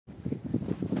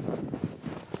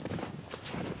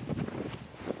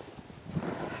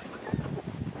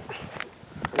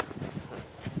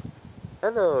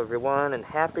Hello everyone, and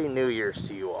Happy New Year's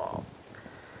to you all.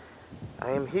 I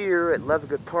am here at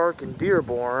Levagood Park in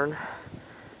Dearborn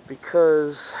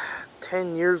because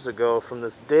 10 years ago from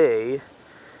this day,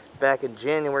 back in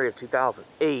January of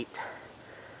 2008,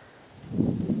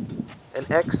 an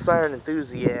ex-siren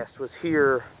enthusiast was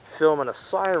here filming a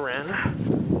siren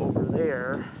over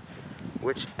there,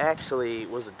 which actually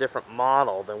was a different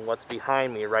model than what's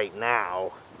behind me right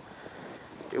now.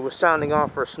 It was sounding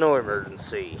off for a snow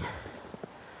emergency.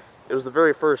 It was the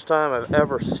very first time I've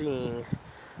ever seen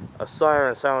a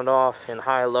siren sound off in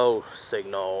high-low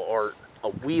signal, or a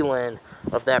wheeling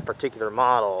of that particular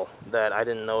model, that I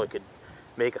didn't know it could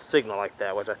make a signal like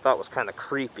that, which I thought was kind of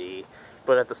creepy,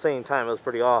 but at the same time it was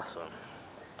pretty awesome.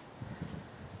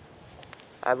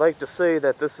 I'd like to say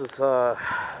that this is,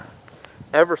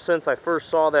 ever since I first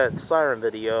saw that siren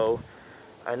video,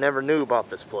 I never knew about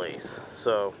this place.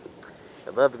 So,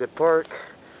 at Levagood Park,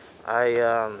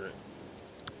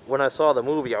 when I saw the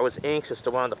movie, I was anxious to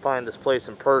want to find this place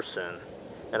in person,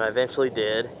 and I eventually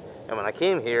did. And when I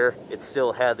came here, it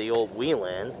still had the old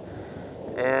wheel-in.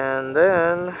 And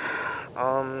then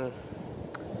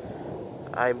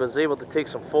I was able to take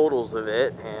some photos of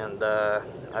it, and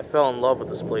I fell in love with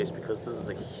this place because this is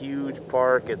a huge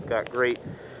park. It's got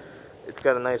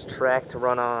a nice track to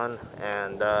run on,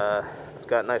 and it's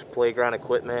got nice playground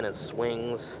equipment and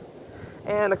swings.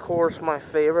 And of course, my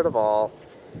favorite of all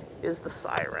is the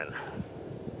siren.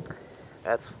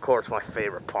 That's of course my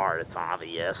favorite part, it's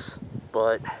obvious.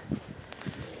 But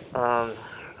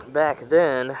back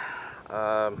then,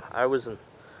 I was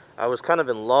kind of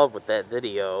in love with that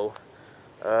video.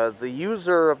 The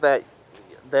user of that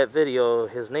video,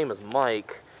 his name is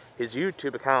Mike. His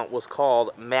YouTube account was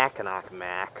called Mackinock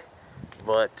Mac,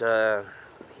 but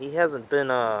he hasn't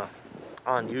been on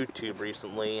YouTube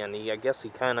recently, and I guess he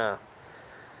kind of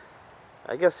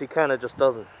just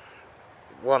doesn't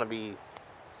want to be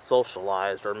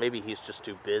socialized, or maybe he's just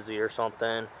too busy or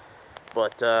something.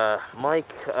 But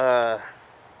Mike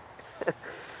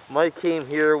came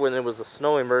here when it was a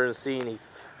snow emergency, and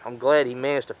I'm glad he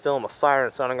managed to film a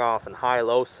siren sounding off in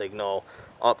high-low signal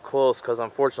up close, because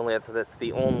unfortunately that's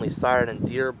the only siren in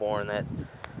Dearborn that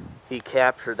he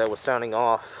captured that was sounding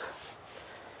off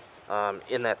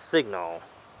in that signal.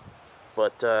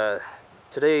 But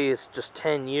today is just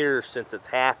 10 years since it's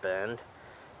happened,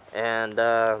 and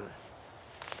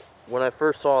when I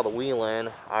first saw the wheel-in,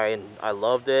 I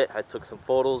loved it. I took some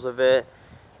photos of it,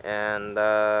 and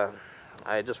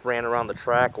I just ran around the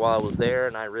track while I was there,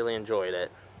 and I really enjoyed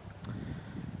it.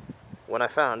 When I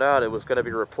found out it was going to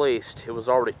be replaced, it was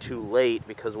already too late,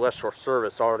 because West Shore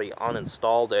Service already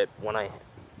uninstalled it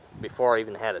before I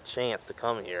even had a chance to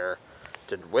come here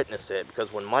to witness it.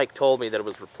 Because when Mike told me that it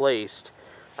was replaced,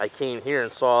 I came here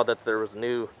and saw that there was a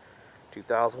new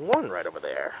 2001 right over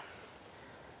there.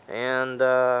 And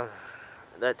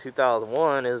that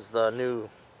 2001 is the new,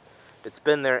 it's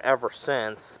been there ever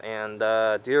since, and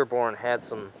Dearborn had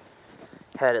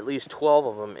at least 12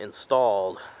 of them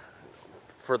installed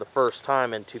for the first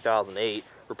time in 2008,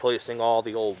 replacing all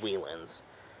the old wheel-ins.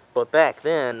 But back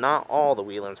then, not all the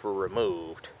wheel-ins were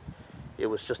removed. It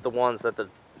was just the ones that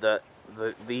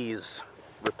these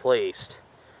replaced.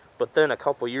 But then a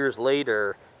couple years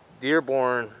later,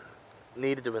 Dearborn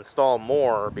needed to install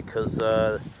more because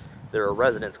there were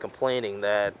residents complaining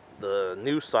that the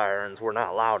new sirens were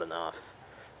not loud enough.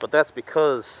 But that's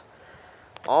because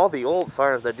all the old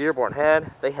sirens that Dearborn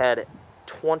had, they had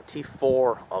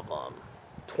 24 of them.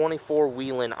 24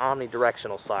 wheel-in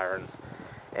omnidirectional sirens.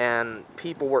 And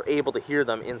people were able to hear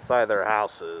them inside their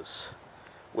houses,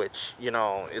 which, you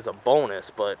know, is a bonus,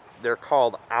 but they're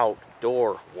called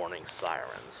outdoor warning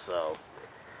sirens. So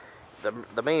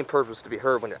the main purpose is to be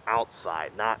heard when you're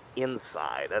outside, not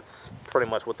inside. That's pretty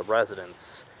much what the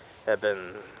residents have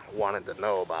been wanting to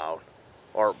know about,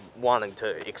 or wanting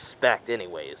to expect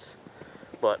anyways.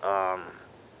 But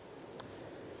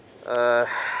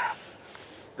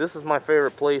this is my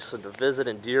favorite place to visit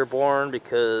in Dearborn,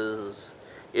 because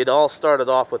it all started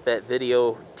off with that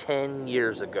video 10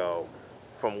 years ago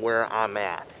from where I'm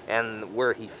at. And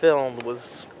where he filmed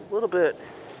was a little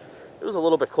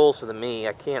bit closer than me.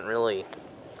 I couldn't really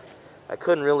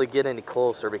get any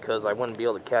closer because I wouldn't be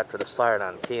able to capture the siren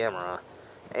on camera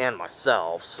and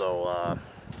myself. So,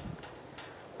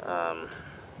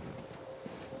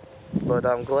 but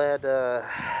I'm glad.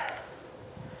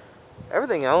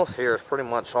 Everything else here is pretty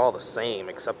much all the same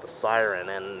except the siren.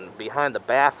 And behind the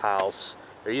bathhouse,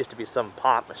 there used to be some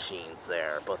pop machines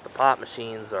there, but the pop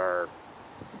machines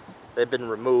they've been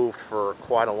removed for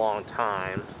quite a long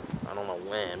time. I don't know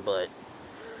when, but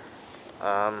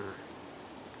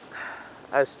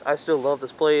I still love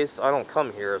this place. I don't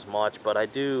come here as much, but I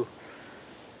do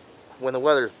when the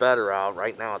weather's better out.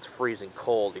 Right now it's freezing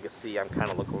cold. You can see I'm kind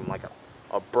of looking like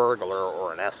a burglar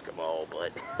or an Eskimo,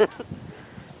 but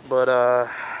but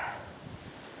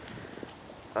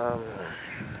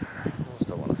what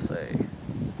do I want to say?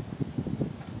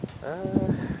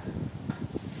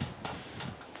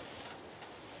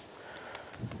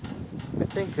 I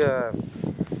think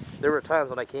there were times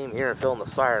when I came here and filmed the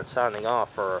siren sounding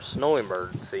off for a snow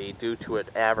emergency due to it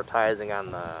advertising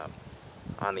on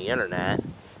the internet,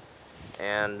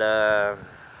 and I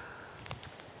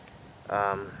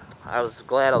was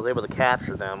glad I was able to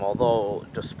capture them, although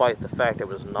despite the fact it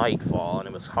was nightfall and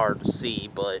it was hard to see,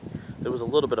 but there was a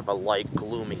little bit of a light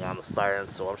glooming on the siren,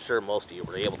 so I'm sure most of you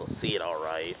were able to see it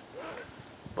alright.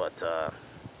 But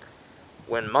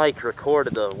when Mike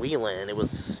recorded the Whelen, it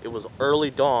was early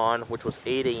dawn, which was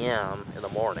 8 a.m. in the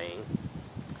morning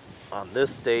on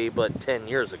this day, but 10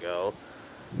 years ago.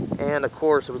 And of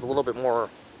course, it was a little bit more,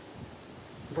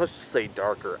 let's just say,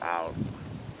 darker out.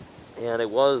 And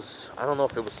it was, I don't know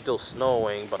if it was still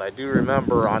snowing, but I do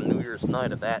remember on New Year's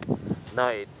night of that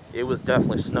night, it was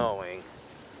definitely snowing.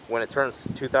 When it turns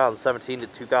 2017 to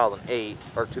 2008,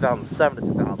 or 2007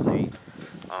 to 2008,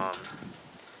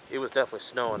 it was definitely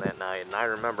snowing that night, and I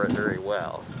remember it very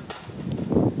well.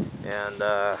 And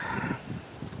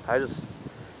I just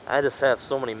have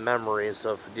so many memories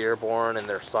of Dearborn and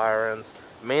their sirens,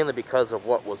 mainly because of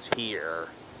what was here.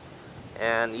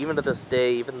 And even to this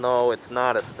day, even though it's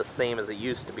not the same as it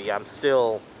used to be, I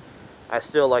still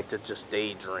like to just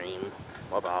daydream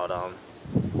about them.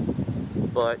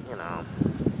 But, you know.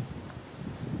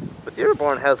 But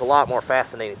Dearborn has a lot more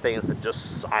fascinating things than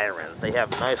just sirens. They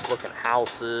have nice looking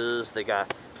houses, they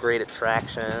got great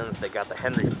attractions, they got the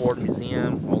Henry Ford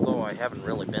Museum, although I haven't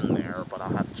really been there, but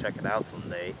I'll have to check it out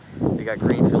someday. They got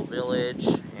Greenfield Village,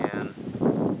 and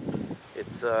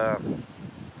it's,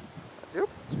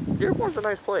 Dearborn's a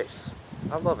nice place.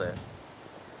 I love it.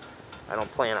 I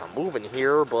don't plan on moving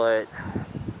here, but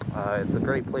it's a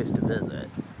great place to visit.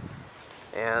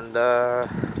 And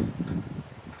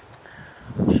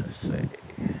what should I say?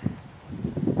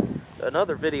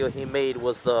 Another video he made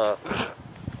was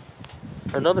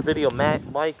another video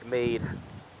Mike made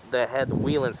that had the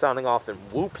Whelen sounding off in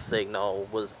whoop signal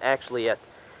was actually at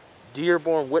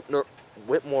Dearborn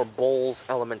Whitmore Bowles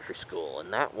Elementary School,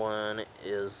 and that one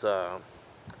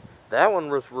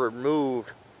was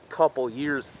removed a couple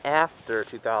years after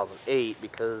 2008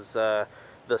 because the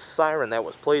siren that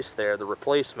was placed there, the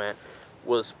replacement,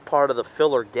 was part of the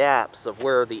filler gaps of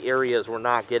where the areas were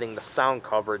not getting the sound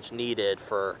coverage needed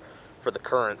for the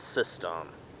current system.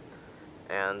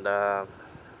 And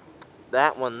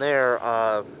that one there,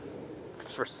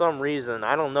 for some reason,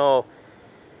 I don't know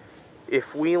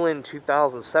if Whelen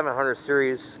 2700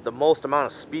 series, the most amount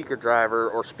of speaker driver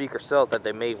or speaker cell that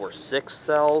they made were 6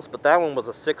 cells, but that one was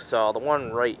a 6 cell. The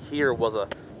one right here was a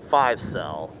 5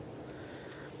 cell.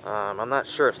 I'm not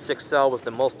sure if 6 cell was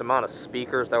the most amount of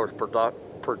speakers that was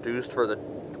produced for the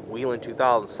Whelen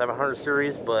 2700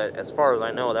 series, but as far as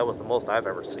I know, that was the most I've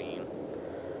ever seen.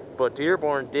 But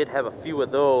Dearborn did have a few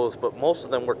of those, but most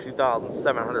of them were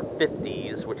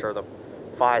 2750s, which are the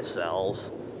 5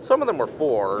 cells. Some of them were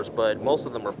 4s, but most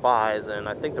of them were 5s, and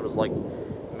I think there was like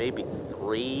maybe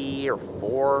 3 or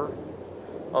 4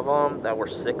 of them that were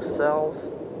 6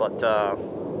 cells. But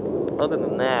other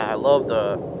than that, I love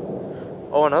the...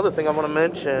 Oh, another thing I want to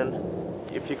mention,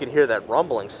 if you can hear that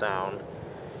rumbling sound,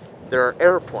 there are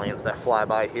airplanes that fly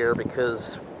by here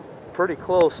because pretty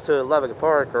close to Levagood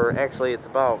Park, or actually it's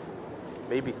about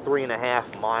maybe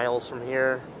 3.5 miles from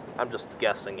here. I'm just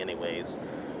guessing anyways.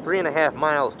 3.5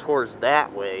 miles towards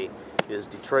that way is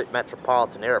Detroit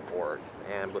Metropolitan Airport,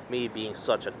 and with me being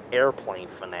such an airplane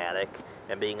fanatic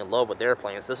and being in love with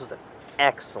airplanes, this is an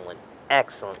excellent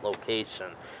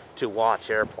location to watch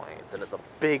airplanes, and it's a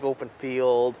big open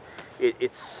field.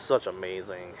 It's such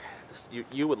amazing.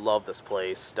 You would love this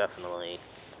place, definitely.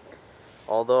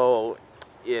 Although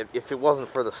if it wasn't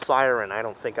for the siren, I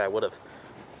don't think I would have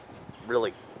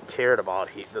really cared about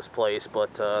this place,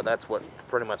 but that's what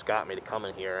pretty much got me to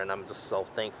coming here, and I'm just so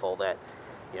thankful that,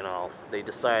 you know, they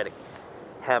decided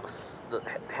to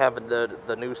have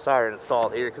the new siren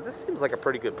installed here, because this seems like a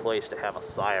pretty good place to have a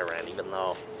siren, even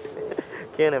though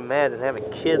can't imagine having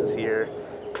kids here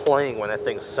playing when that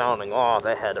thing's sounding off.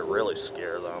 That had to really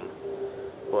scare them.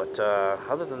 But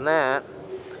other than that,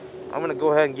 I'm going to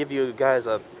go ahead and give you guys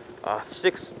a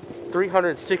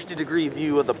 360 degree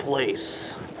view of the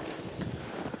place.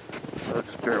 So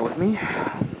just bear with me.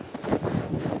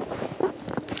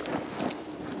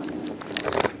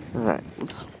 Alright,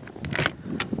 oops.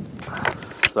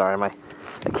 Sorry, my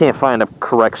I can't find a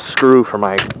correct screw for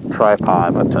my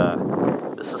tripod, but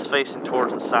this is facing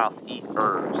towards the southeast,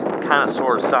 or kind of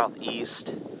sort of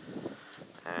southeast.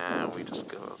 And we just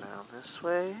go down this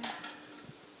way.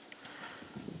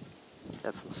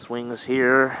 Got some swings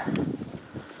here.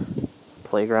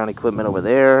 Playground equipment over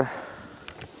there.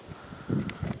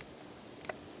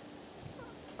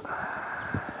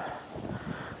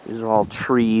 These are all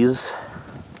trees.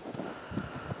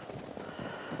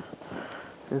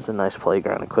 There's a nice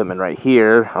playground equipment right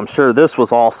here. I'm sure this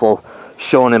was also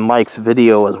shown in Mike's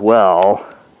video as well.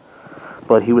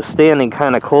 But he was standing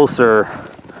kind of closer,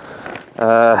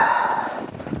 kind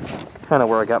of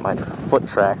where I got my foot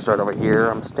tracks right over here.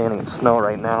 I'm standing in snow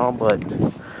right now, but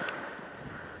it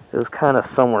was kind of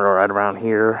somewhere right around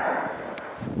here.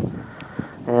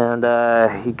 And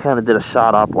he kind of did a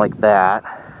shot up like that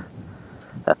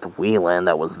at the Whelen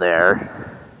that was there.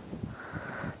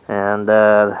 And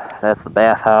that's the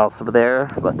bathhouse over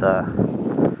there, but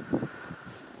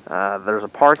there's a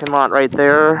parking lot right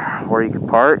there where you can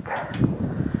park,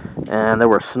 and there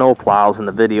were snow plows in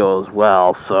the video as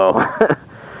well, so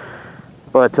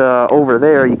but over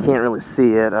there you can't really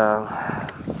see it.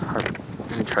 It's hard.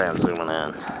 Let me try and zoom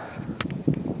in.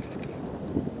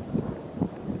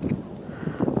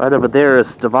 Right over there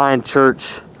is Divine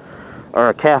Church, or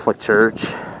a Catholic church.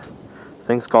 I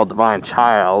think it's called Divine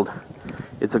Child.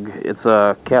 It's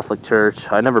a Catholic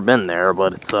church. I've never been there,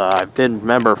 but it's I did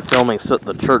remember filming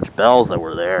the church bells that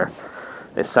were there.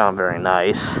 They sound very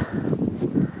nice.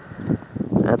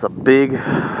 That's a big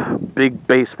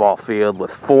baseball field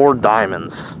with 4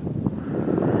 diamonds.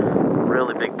 It's a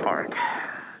really big park,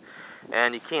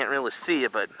 and you can't really see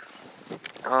it, but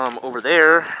over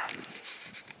there.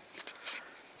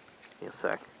 Give me a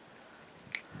sec.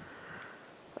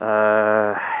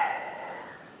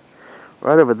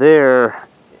 Right over there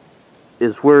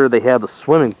is where they have the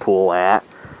swimming pool at,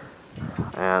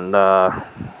 and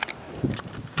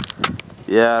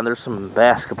yeah, there's some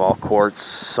basketball courts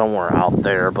somewhere out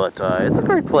there, but it's a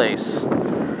great place.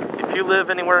 If you live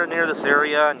anywhere near this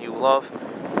area and you love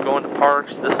going to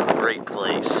parks, this is a great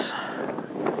place.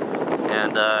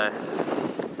 And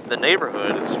the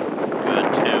neighborhood is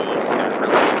good too. It's got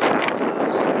really nice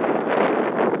houses,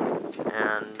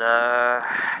 and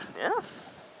yeah.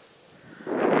 I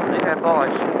think that's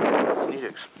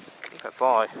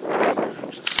all I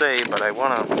should say, but I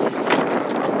want to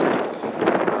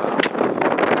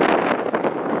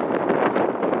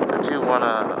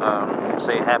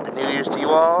say Happy New Year's to you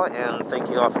all, and thank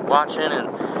you all for watching,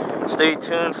 and stay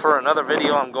tuned for another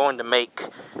video I'm going to make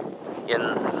in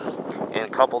a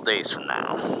couple days from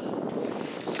now.